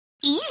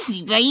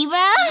Easy, baby.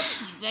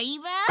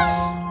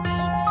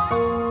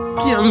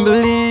 Can't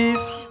believe.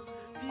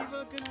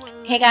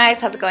 Hey guys,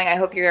 how's it going? I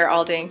hope you're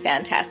all doing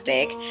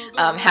fantastic.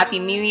 Happy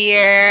New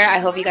Year. I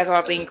hope you guys are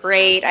all doing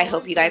great. I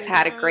hope you guys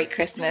had a great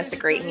Christmas, a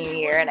great New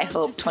Year, and I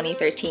hope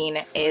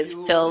 2013 is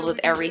filled with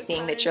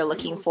everything that you're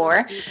looking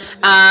for.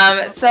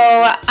 So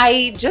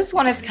I just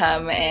wanted to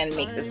come and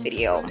make this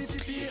video.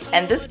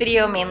 And this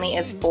video mainly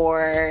is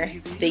for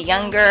the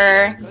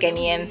younger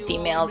Ghanaian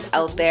females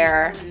out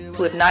there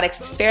who have not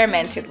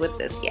experimented with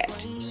this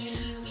yet.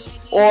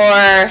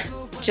 Or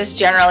just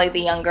generally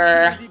the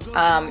younger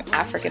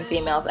African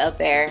females out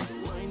there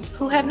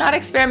who have not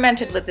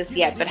experimented with this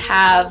yet but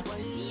have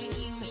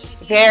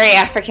very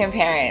African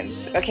parents,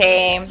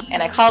 okay?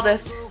 And I call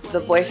this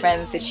the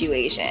boyfriend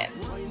situation.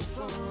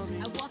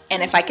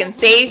 And if I can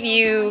save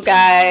you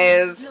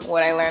guys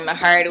what I learned the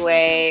hard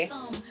way,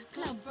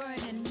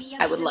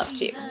 I would love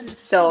to.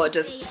 So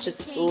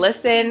just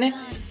listen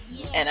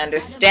and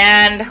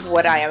understand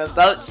what I am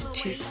about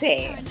to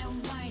say.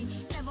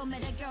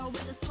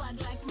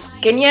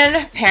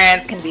 Ghanaian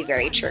parents can be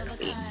very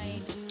tricksy.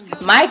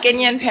 My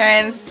Ghanaian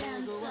parents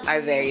are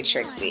very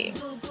tricksy,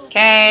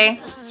 okay?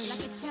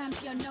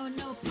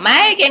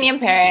 My Ghanaian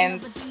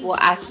parents will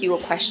ask you a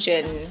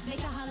question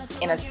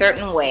in a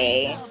certain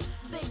way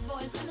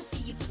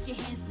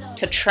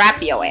to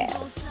trap your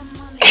ass,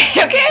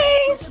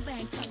 okay?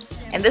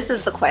 And this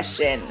is the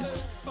question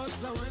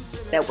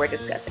that we're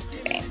discussing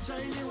today.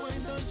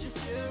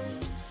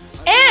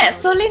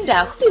 So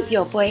Linda, who is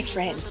your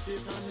boyfriend?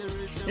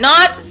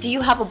 Not, do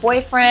you have a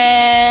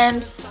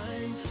boyfriend?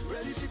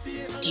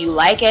 Do you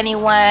like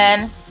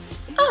anyone?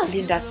 Oh,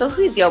 Linda, so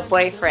who is your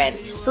boyfriend?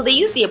 So they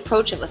use the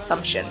approach of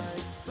assumption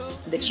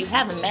that you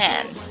have a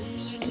man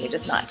and you're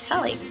just not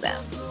telling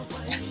them.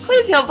 Who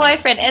is your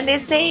boyfriend? And they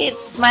say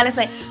it's smiling,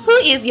 saying, who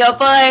is your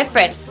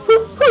boyfriend?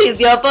 Who is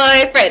your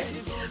boyfriend?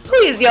 Who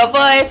is your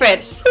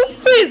boyfriend?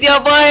 Who is your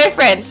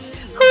boyfriend?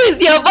 Who is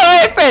your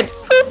boyfriend?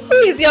 Who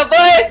is your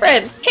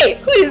boyfriend? Hey,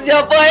 who is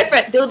your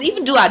boyfriend? They'll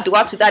even do a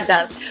dua to that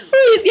dance. Who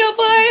is your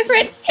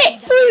boyfriend? Hey,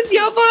 who is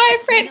your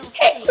boyfriend?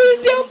 Hey, who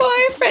is your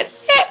boyfriend?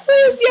 Hey, who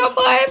is your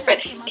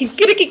boyfriend?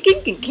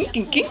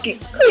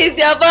 Who is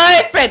your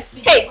boyfriend?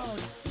 Hey.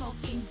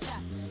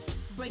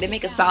 They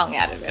make a song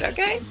out of it,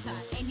 okay?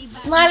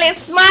 Smiling,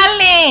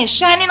 smiling,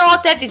 shining all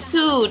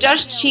 32,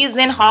 just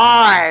cheesing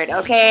hard,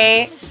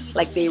 okay?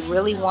 Like they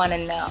really want to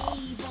know.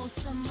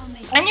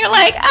 And you're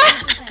like,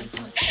 ah.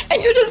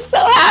 And you're just so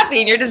happy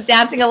and you're just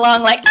dancing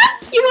along like, ah,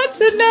 you want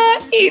to know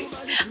it.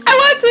 I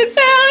want to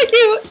tell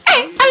you,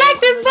 hey, I like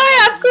this boy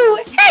at school.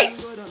 Hey,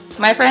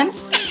 my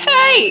friends,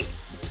 hey.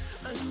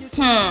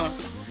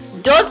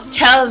 Don't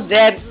tell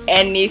them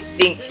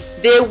anything.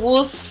 They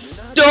will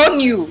stone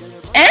you.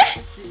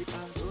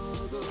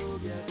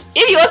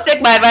 If you don't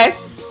take my advice,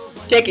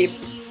 take it.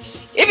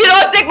 If you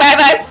don't take my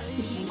advice,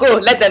 go,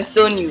 let them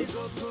stone you.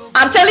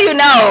 I'm telling you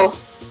now,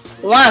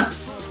 once,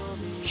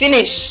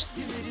 finish.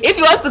 If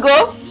you want to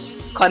go,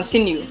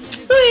 continue.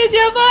 Who is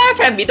your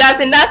boyfriend? Be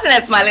dancing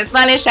and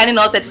smiling, shining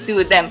all 32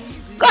 with them.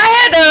 Go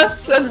ahead though.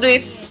 If you want to do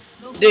it,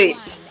 do it.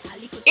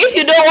 If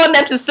you don't want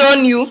them to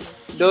stone you,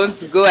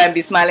 don't go and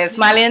be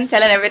smiling,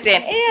 telling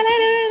everything.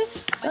 Hey,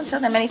 don't tell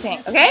them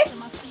anything, okay?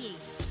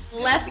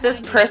 Unless this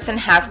person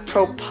has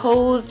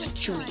proposed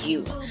to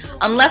you,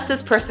 unless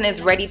this person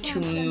is ready to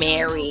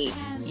marry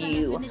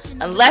you,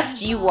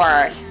 unless you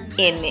are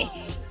in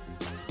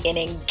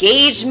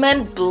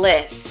engagement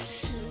bliss,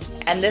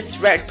 and this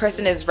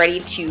person is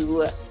ready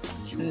to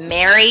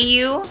marry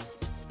you,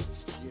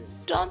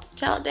 don't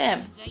tell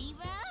them.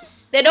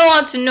 They don't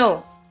want to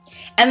know.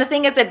 And the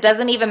thing is, it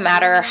doesn't even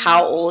matter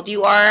how old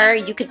you are.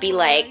 You could be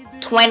like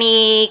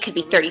 20, could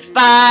be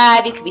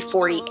 35, you could be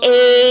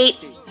 48,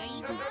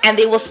 and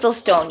they will still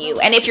stone you.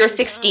 And if you're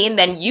 16,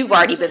 then you've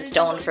already been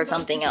stoned for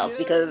something else,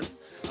 because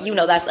you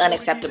know that's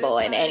unacceptable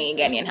in any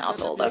Ghanaian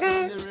household,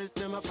 okay?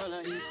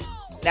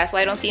 That's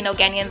why I don't see no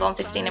Ghanaians on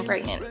 16 and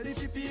pregnant.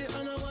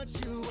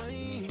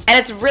 And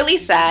it's really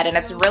sad and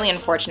it's really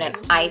unfortunate,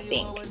 I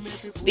think,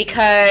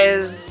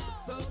 because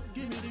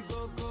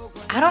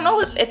I don't know,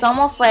 it's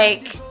almost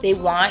like they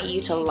want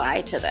you to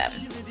lie to them,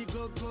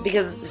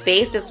 because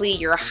basically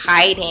you're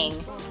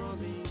hiding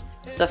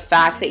the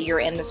fact that you're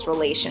in this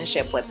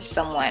relationship with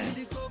someone.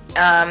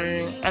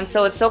 And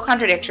so it's so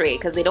contradictory,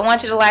 because they don't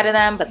want you to lie to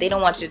them, but they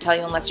don't want you to tell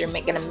you unless you're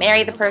going to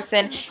marry the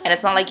person. And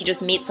it's not like you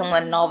just meet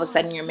someone and all of a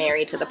sudden you're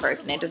married to the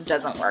person. It just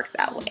doesn't work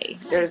that way.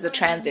 There's a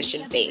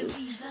transition phase.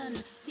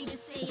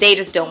 They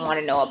just don't want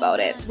to know about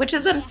it, which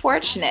is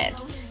unfortunate.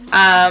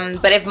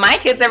 But if my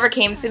kids ever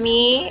came to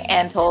me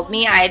and told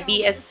me, I'd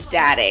be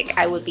ecstatic.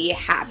 I would be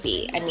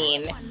happy. I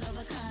mean,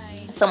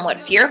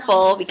 somewhat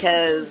fearful,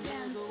 because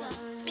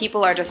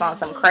people are just on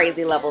some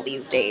crazy level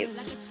these days.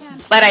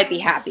 But I'd be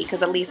happy,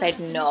 because at least I'd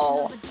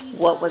know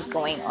what was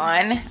going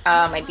on.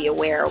 I'd be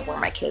aware of where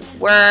my kids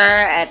were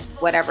at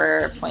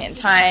whatever point in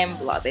time,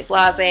 blase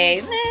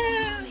blase,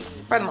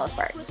 for the most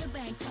part.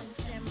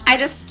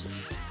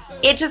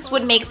 It just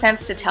would make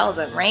sense to tell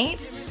them,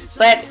 right?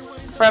 But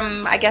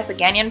from, I guess, a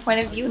Ghanaian point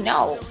of view,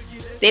 no.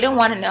 They don't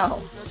want to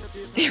know.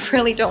 They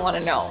really don't want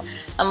to know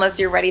unless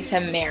you're ready to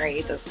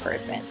marry this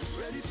person.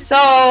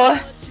 So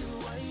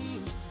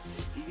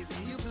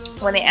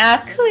when they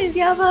ask, who is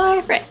your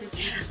boyfriend?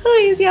 Who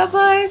is your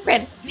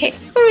boyfriend? Hey,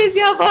 who is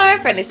your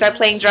boyfriend? They start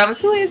playing drums.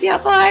 Who is your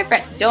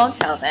boyfriend? Don't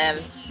tell them.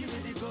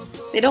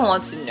 They don't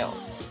want to know.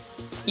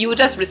 You will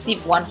just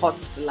receive one hot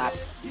slap.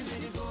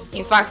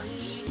 In fact,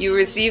 you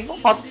receive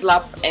hot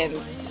slap and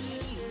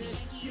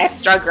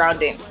extra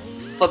grounding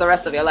for the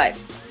rest of your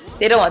life.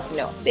 They don't want to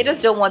know. They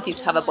just don't want you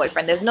to have a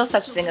boyfriend. There's no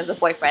such thing as a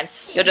boyfriend.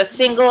 You're just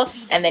single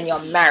and then you're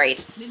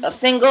married. You're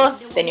single,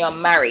 then you're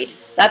married.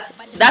 That's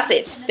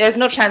it. There's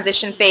no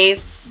transition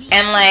phase.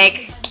 And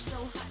like,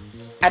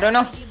 I don't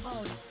know.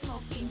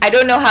 I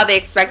don't know how they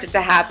expect it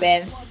to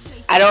happen.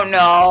 I don't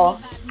know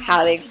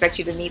how they expect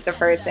you to meet the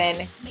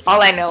person.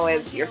 All I know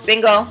is you're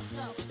single,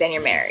 then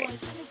you're married.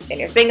 Then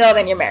you're single,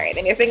 then you're married.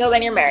 Then you're single,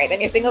 then you're married. Then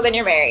you're single, then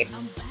you're married.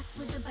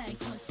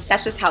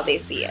 That's just how they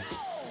see it.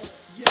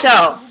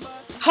 So,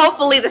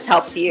 hopefully this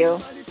helps you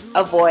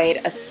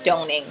avoid a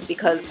stoning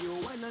because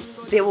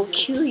they will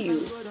kill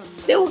you.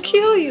 They will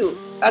kill you,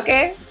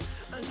 okay?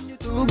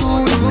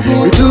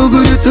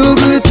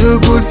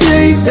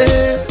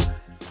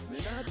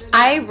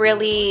 I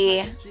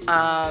really,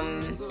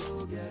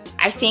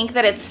 I think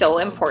that it's so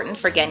important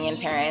for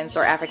Ghanaian parents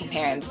or African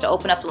parents to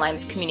open up the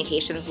lines of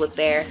communications with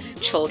their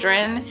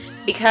children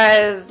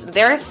because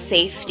there's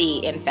safety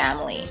in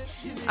family.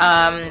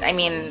 I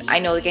mean, I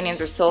know the Ghanaians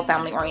are so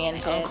family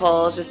oriented.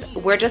 Uncles,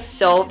 we're just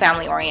so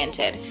family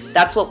oriented.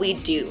 That's what we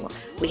do.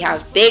 We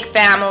have big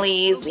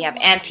families, we have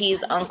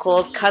aunties,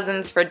 uncles,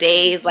 cousins for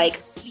days.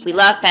 Like, we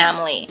love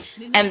family.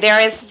 And there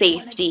is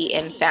safety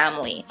in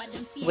family.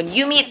 When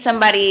you meet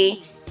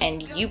somebody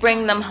and you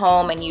bring them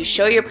home and you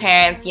show your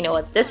parents, you know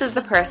what, this is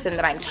the person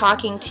that I'm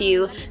talking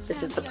to,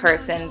 this is the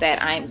person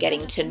that I'm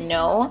getting to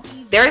know,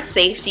 there is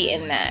safety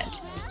in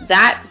that.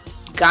 That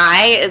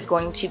guy is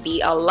going to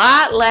be a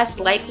lot less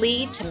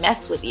likely to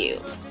mess with you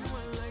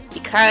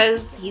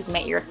because he's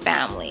met your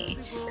family,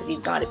 because he's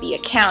got to be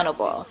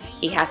accountable.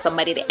 He has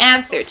somebody to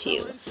answer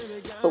to.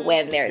 But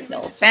when there's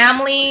no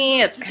family,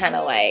 it's kind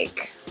of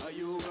like,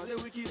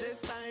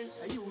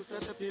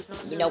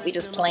 you know, we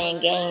just playing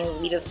games,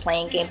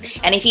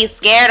 And if he's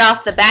scared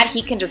off the bat,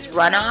 he can just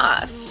run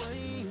off.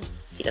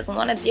 He doesn't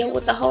want to deal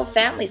with the whole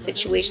family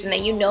situation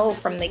that you know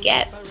from the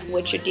get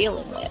what you're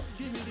dealing with.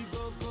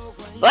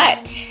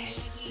 But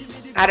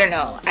I don't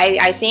know.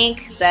 I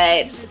think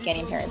that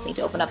Ghanaian parents need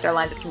to open up their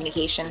lines of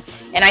communication.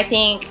 And I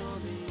think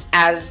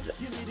as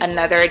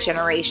another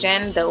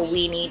generation, though,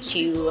 we need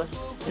to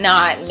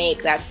not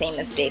make that same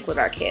mistake with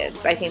our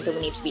kids. I think that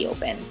we need to be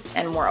open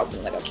and more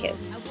open with our kids.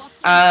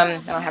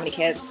 I don't have any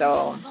kids,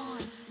 so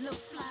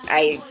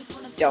I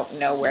don't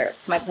know where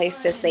it's my place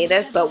to say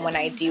this, but when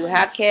I do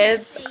have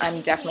kids,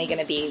 I'm definitely going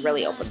to be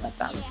really open with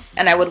them.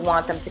 And I would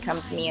want them to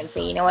come to me and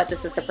say, you know what,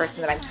 this is the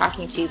person that I'm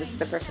talking to, this is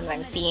the person that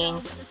I'm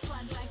seeing.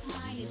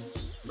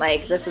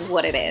 Like, this is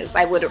what it is.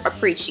 I would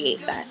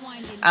appreciate that.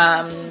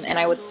 And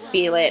I would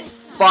feel it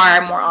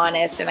far more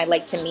honest, and I'd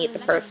like to meet the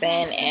person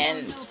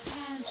and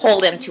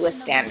hold him to a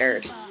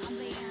standard.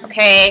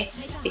 Okay?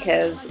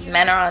 Because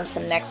men are on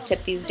some next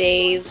tip these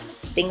days.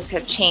 Things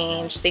have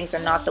changed. Things are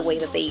not the way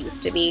that they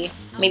used to be.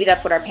 Maybe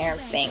that's what our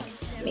parents think.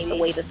 Maybe the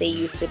way that they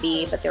used to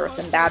be, but there were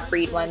some bad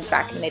breed ones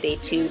back in the day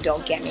too,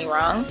 don't get me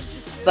wrong.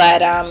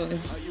 But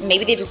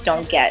maybe they just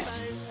don't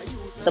get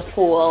the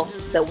pool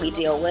that we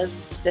deal with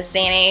this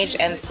day and age.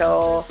 And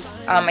so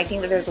I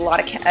think that there's a lot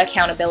of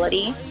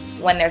accountability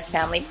when there's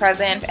family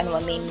present and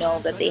when they know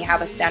that they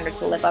have a standard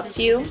to live up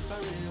to.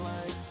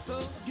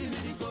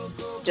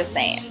 Just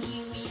saying.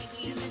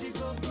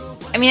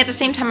 I mean, at the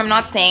same time, I'm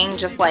not saying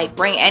just like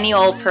bring any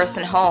old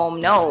person home.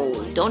 No,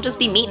 don't just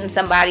be meeting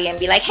somebody and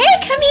be like, hey,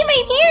 come meet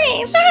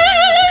my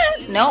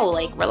parents. No,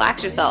 like,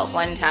 relax yourself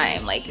one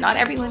time. Like, not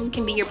everyone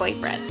can be your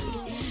boyfriend.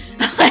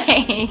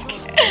 Like,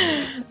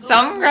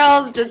 some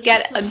girls just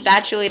get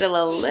infatuated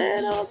a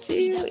little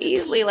too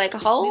easily. Like,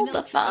 hold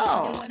the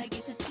phone.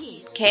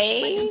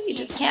 Okay? You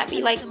just can't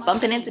be like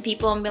bumping into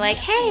people and be like,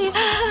 hey,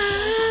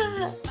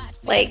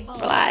 like,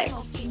 relax.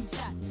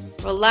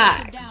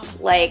 Relax.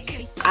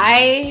 Like,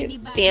 I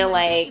feel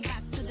like,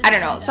 I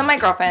don't know, some of my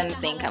girlfriends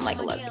think I'm like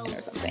a lesbian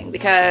or something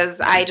because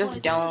I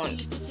just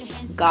don't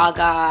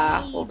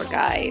gaga over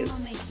guys.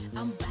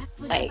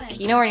 Like,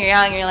 you know, when you're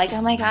young, you're like,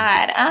 oh my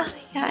god,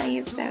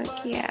 he's so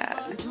cute.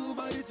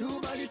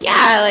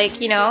 Yeah, like,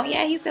 you know,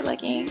 yeah, he's good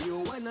looking.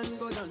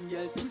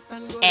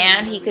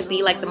 And he could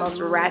be like the most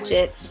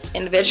ratchet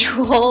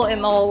individual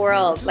in the whole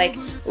world. Like,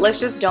 looks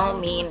just don't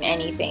mean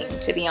anything,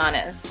 to be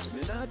honest.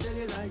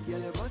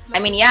 I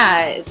mean,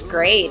 yeah, it's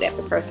great if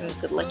the person's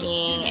good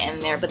looking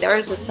and but there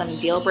was just some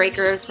deal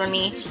breakers for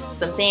me.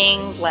 Some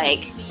things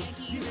like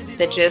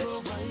that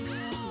just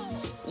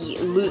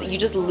you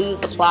just lose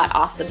the plot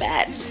off the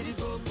bat.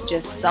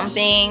 Just some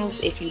things,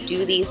 if you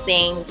do these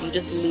things, you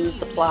just lose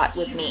the plot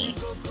with me.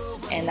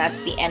 And that's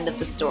the end of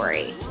the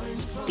story.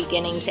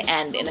 Beginning to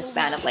end in a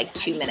span of like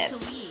 2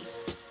 minutes.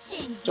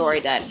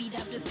 Story done.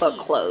 Book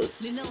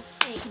closed.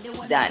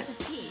 Done.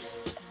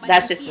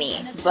 That's just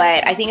me.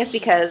 But I think it's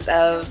because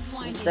of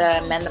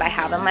the men that I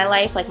have in my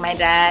life, like my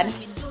dad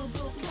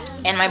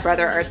and my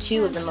brother, are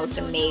two of the most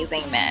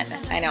amazing men.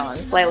 I know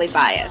I'm slightly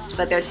biased,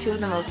 but they're two of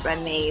the most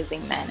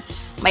amazing men.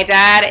 My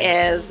dad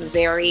is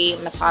very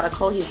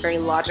methodical. He's very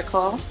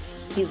logical.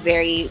 He's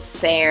very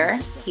fair.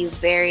 He's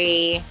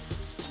very,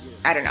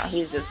 I don't know,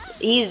 he's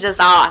just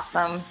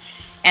awesome.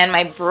 And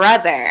my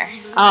brother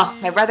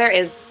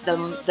is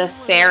the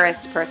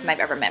fairest person I've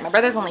ever met. My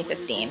brother's only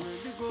 15,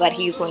 but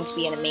he's going to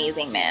be an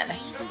amazing man.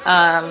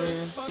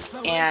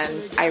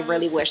 And I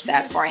really wish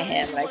that for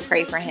him, and I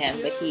pray for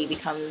him that he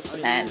becomes the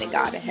man that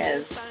God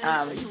has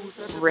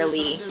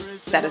really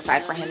set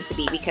aside for him to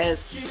be,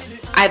 because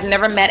I've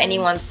never met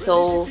anyone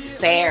so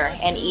fair,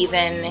 and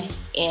even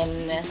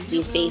in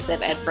the face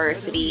of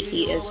adversity,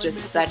 he is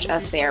just such a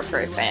fair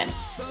person.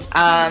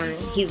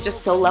 He's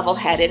just so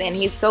level-headed, and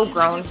he's so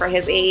grown for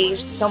his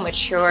age, so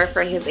mature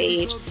for his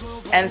age.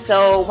 And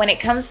so when it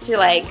comes to,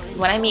 like,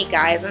 when I meet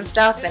guys and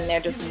stuff and they're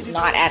just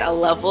not at a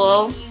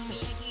level,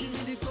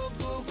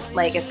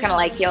 like, it's kind of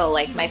like, yo,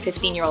 like, my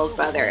 15-year-old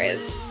brother is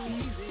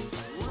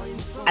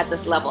at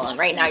this level, and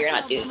right now you're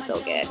not doing so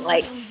good.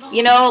 Like,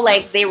 you know,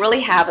 like, they really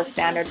have a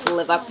standard to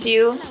live up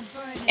to.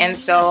 And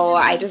so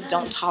I just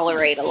don't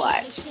tolerate a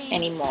lot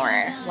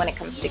anymore when it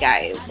comes to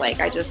guys. Like,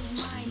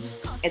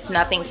 it's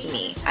nothing to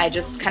me. I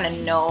just kind of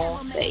know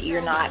that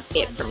you're not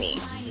it for me,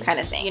 kind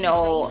of thing. You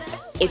know,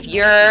 if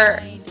you're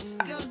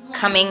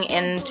coming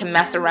in to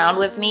mess around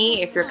with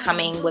me, if you're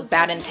coming with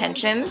bad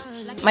intentions,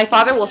 my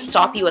father will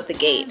stop you at the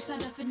gate.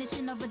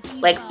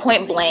 Like,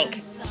 point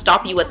blank,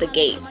 stop you at the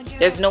gate.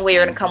 There's no way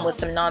you're going to come with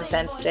some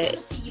nonsense to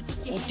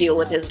deal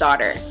with his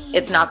daughter.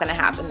 It's not going to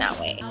happen that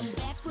way.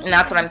 And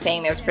that's what I'm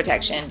saying, there's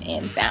protection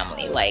in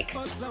family. Like,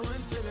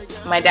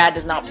 my dad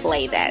does not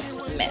play that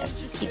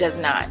mess. He does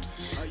not.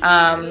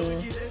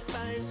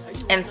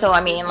 And so,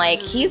 I mean,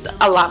 like,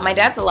 my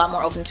dad's a lot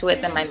more open to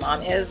it than my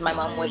mom is. My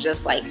mom would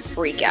just, like,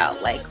 freak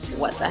out, like,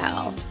 what the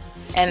hell?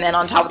 And then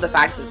on top of the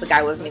fact that the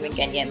guy wasn't even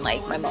Ghanaian,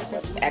 like, my mom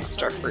would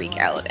extra freak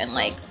out and,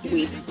 like,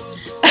 weep.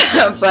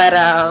 But,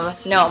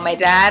 no, my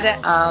dad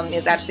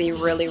is actually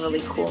really,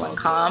 really cool and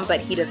calm, but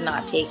he does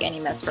not take any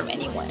mess from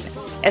anyone,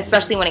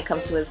 especially when it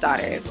comes to his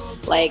daughters.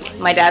 Like,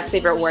 my dad's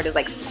favorite word is,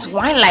 like,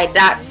 swine like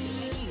that.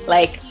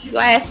 Like, you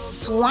are a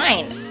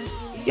swine.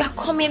 You are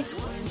coming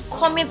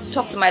to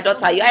talk to my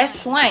daughter. You are a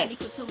swine.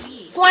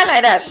 Swine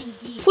like that.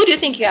 Who do you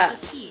think you are?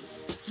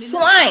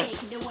 Swine.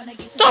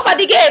 Stop at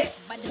the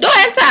gates. Don't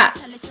enter.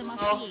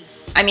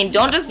 I mean,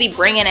 don't just be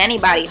bringing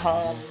anybody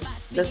home.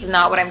 This is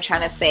not what I'm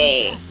trying to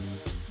say.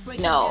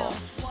 No.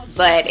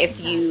 But if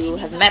you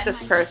have met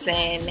this person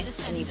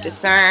and you've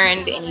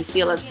discerned and you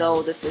feel as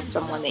though this is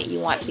someone that you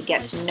want to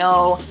get to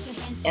know,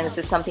 and this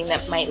is something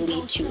that might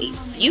lead to a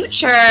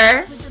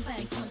future,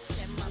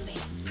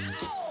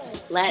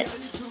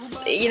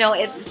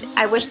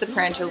 I wish the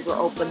Parentals were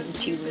open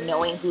to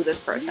knowing who this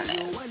person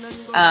is,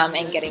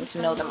 and getting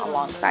to know them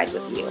alongside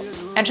with you,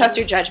 and trust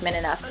your judgment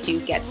enough to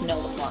get to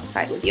know them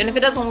alongside with you. And if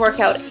it doesn't work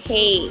out,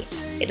 hey,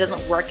 it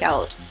doesn't work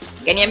out.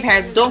 Ghanaian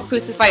parents, don't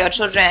crucify your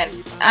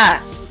children.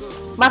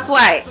 That's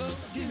why.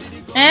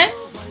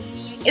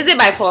 Is it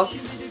by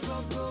force?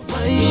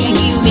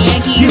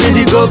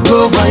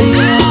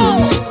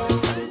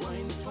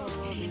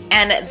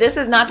 And this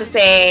is not to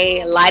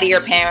say lie to your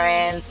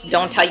parents,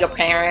 don't tell your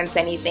parents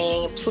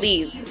anything.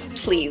 Please,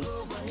 please,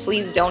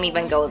 please don't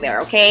even go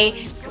there,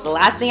 okay? Because the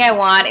last thing I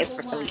want is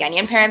for some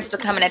Ghanaian parents to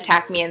come and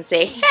attack me and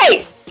say,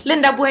 hey,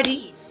 Linda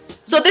Bwedi,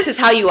 so this is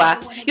how you are.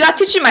 You are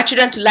teaching my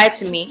children to lie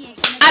to me.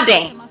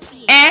 Aden.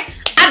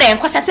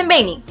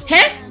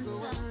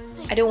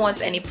 I don't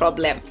want any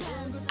problem.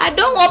 I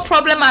don't want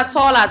problem at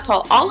all.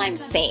 All I'm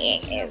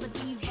saying is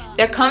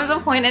there comes a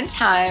point in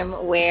time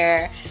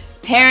where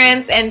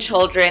parents and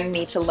children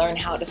need to learn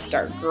how to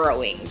start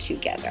growing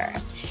together.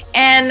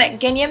 And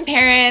Ghanaian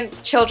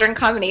parent-children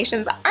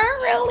combinations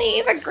aren't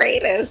really the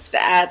greatest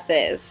at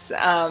this,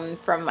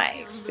 from my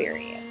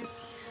experience.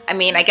 I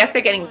mean, I guess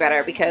they're getting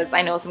better, because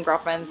I know some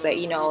girlfriends that,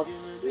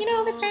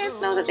 their parents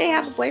know that they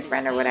have a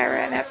boyfriend or whatever,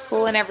 and that's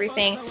cool and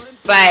everything.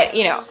 But,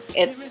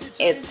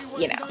 it's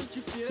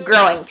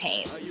growing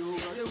pains.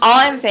 All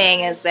I'm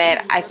saying is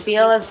that I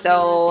feel as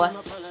though,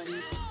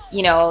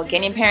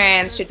 Ghanaian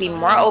parents should be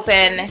more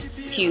open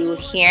to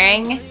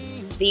hearing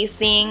these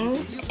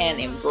things and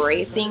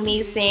embracing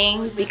these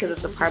things, because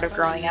it's a part of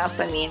growing up.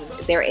 I mean,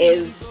 there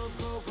is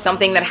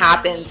something that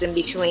happens in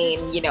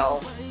between,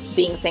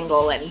 being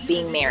single and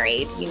being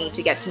married. You need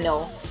to get to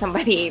know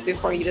somebody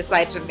before you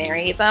decide to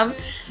marry them.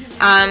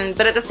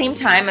 But at the same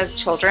time, as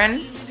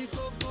children,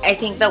 I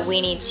think that we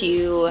need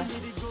to,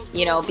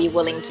 be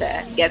willing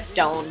to get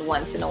stoned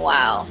once in a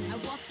while.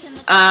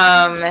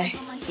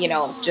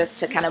 Just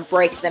to kind of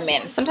break them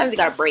in. Sometimes you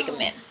gotta break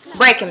them in.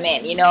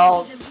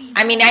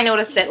 I mean, I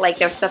noticed that, like,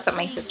 there's stuff that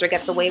my sister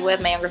gets away with,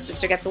 my younger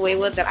sister gets away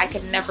with, that I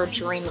could never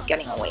dream of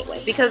getting away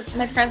with, because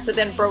my parents have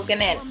been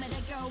broken in.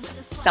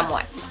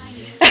 Somewhat.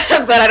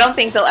 But I don't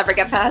think they'll ever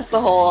get past the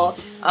whole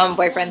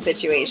boyfriend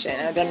situation.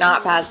 Or they're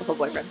not past the whole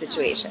boyfriend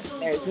situation.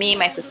 There's me,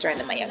 my sister, and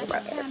then my younger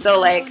brother. So,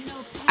 like,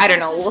 I don't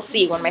know. We'll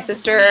see. When my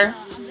sister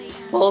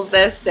pulls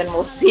this, then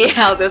we'll see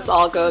how this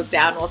all goes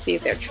down. We'll see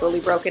if they're truly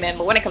broken in.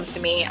 But when it comes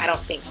to me, I don't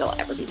think they'll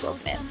ever be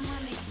broken in.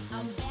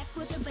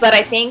 But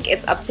I think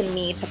it's up to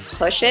me to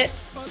push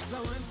it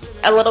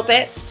a little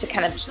bit, to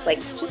kind of just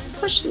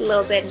push it a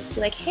little bit and just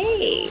be like,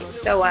 hey,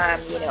 so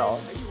you know,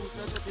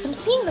 so I'm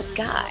seeing this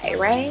guy,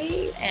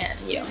 right? And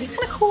you know, he's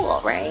kind of cool,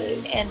 right?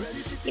 And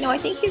you know, I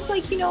think he's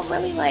like, you know,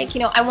 really like,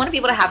 you know, I want to be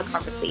able to have a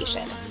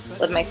conversation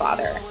with my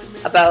father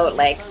about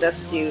like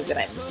this dude that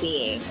I'm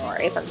seeing,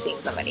 or if I'm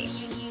seeing somebody,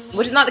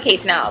 which is not the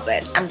case now,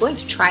 but I'm going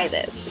to try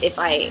this. If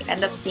I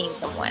end up seeing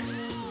someone,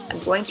 I'm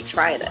going to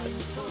try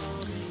this.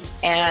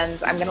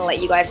 And I'm going to let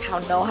you guys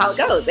know how it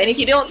goes. And if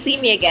you don't see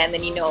me again,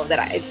 then you know that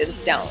I've been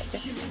stoned.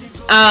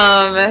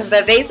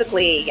 But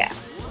basically, yeah,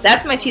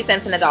 that's my 2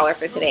 cents and $1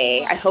 for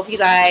today. I hope you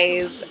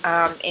guys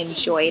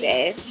enjoyed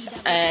it.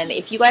 And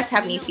if you guys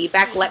have any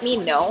feedback, let me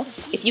know.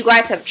 If you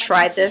guys have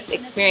tried this,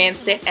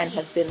 experienced it, and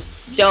have been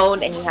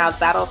stoned, and you have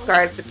battle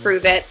scars to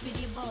prove it,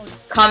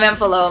 comment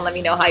below and let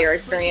me know how your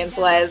experience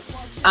was.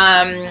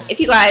 If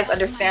you guys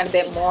understand a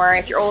bit more,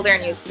 if you're older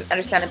and you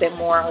understand a bit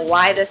more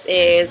why this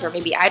is, or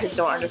maybe I just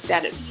don't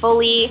understand it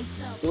fully,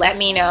 let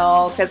me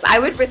know, because I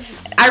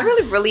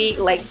really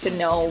like to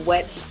know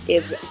what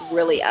is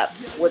really up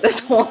with this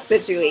whole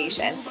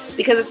situation,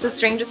 because it's the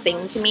strangest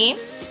thing to me.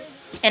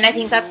 And I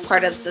think that's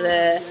part of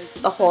the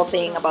whole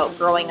thing about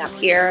growing up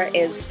here,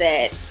 is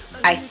that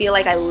I feel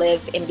like I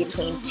live in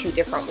between two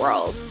different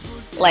worlds.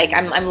 Like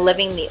I'm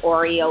living the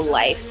Oreo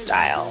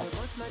lifestyle,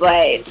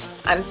 but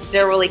I'm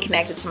still really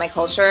connected to my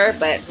culture,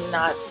 but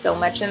not so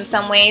much in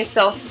some ways.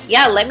 So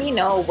yeah, let me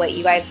know what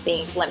you guys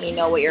think. Let me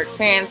know what your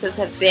experiences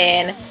have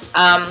been.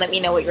 Let me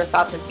know what your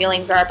thoughts and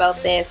feelings are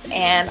about this,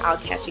 and I'll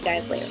catch you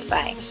guys later.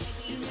 Bye.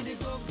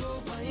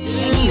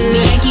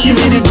 Give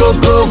me the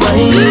go-go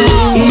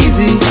wine,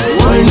 easy,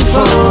 wine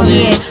for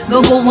me. Yeah,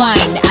 go-go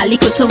wine, a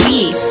little to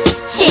waste.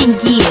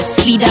 Change gears,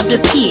 speed up the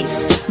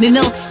pace. Me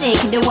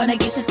milkshake, they wanna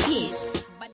get a taste.